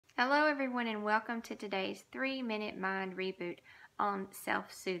Hello everyone and welcome to today's 3-minute mind reboot on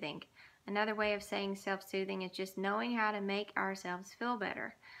self-soothing. Another way of saying self-soothing is just knowing how to make ourselves feel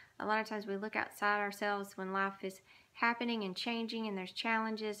better. A lot of times we look outside ourselves when life is happening and changing and there's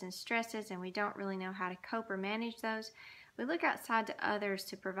challenges and stresses and we don't really know how to cope or manage those. We look outside to others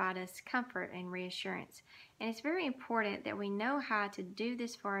to provide us comfort and reassurance. And it's very important that we know how to do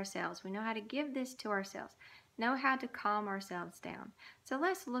this for ourselves. We know how to give this to ourselves. Know how to calm ourselves down. So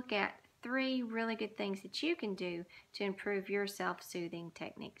let's look at 3 really good things that you can do to improve your self-soothing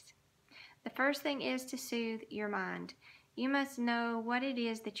techniques. The first thing is to soothe your mind. You must know what it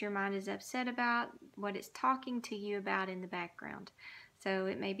is that your mind is upset about, what it's talking to you about in the background. So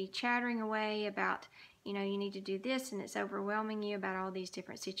it may be chattering away about, you need to do this and it's overwhelming you about all these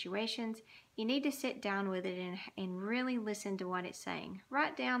different situations. You need to sit down with it and really listen to what it's saying.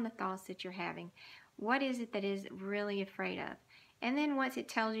 Write down the thoughts that you're having. What is it that is really afraid of? And then once it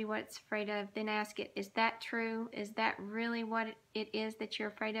tells you what it's afraid of, then ask it, is that true? Is that really what it is that you're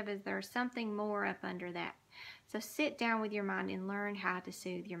afraid of? Is there something more up under that? So sit down with your mind and learn how to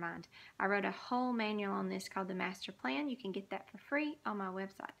soothe your mind. I wrote a whole manual on this called the Master Plan. You can get that for free on my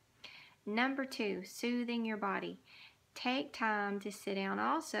website. Number 2, soothing your body. Take time to sit down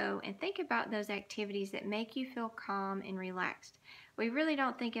also and think about those activities that make you feel calm and relaxed. We really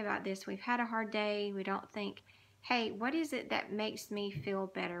don't think about this. We've had a hard day. We don't think, hey, what is it that makes me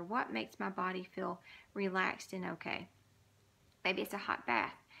feel better? What makes my body feel relaxed and okay? Maybe it's a hot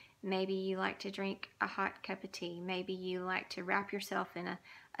bath. Maybe you like to drink a hot cup of tea. Maybe you like to wrap yourself in a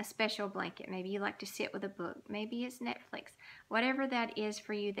special blanket. Maybe you like to sit with a book. Maybe it's Netflix. Whatever that is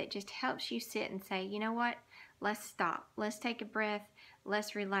for you that just helps you sit and say, you know what? Let's stop. Let's take a breath.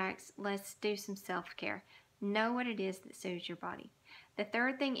 Let's relax. Let's do some self-care. Know what it is that soothes your body. The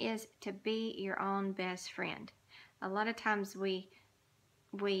third thing is to be your own best friend. A lot of times we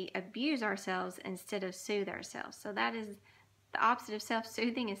abuse ourselves instead of soothe ourselves. So that is the opposite of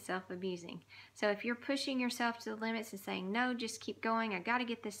self-soothing is self-abusing. So if you're pushing yourself to the limits and saying, no, just keep going, I got to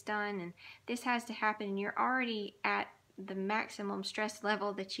get this done, and this has to happen, and you're already at the maximum stress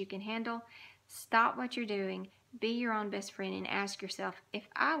level that you can handle, stop what you're doing, be your own best friend, and ask yourself, if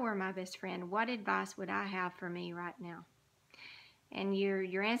I were my best friend, what advice would I have for me right now? And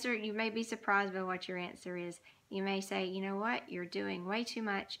your answer, you may be surprised by what your answer is. You may say, you know what, you're doing way too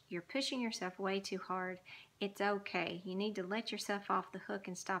much. You're pushing yourself way too hard. It's okay. You need to let yourself off the hook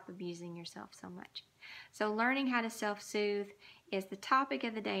and stop abusing yourself so much. So learning how to self-soothe is the topic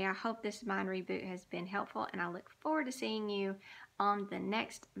of the day. I hope this Mind Reboot has been helpful, and I look forward to seeing you on the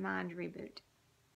next Mind Reboot.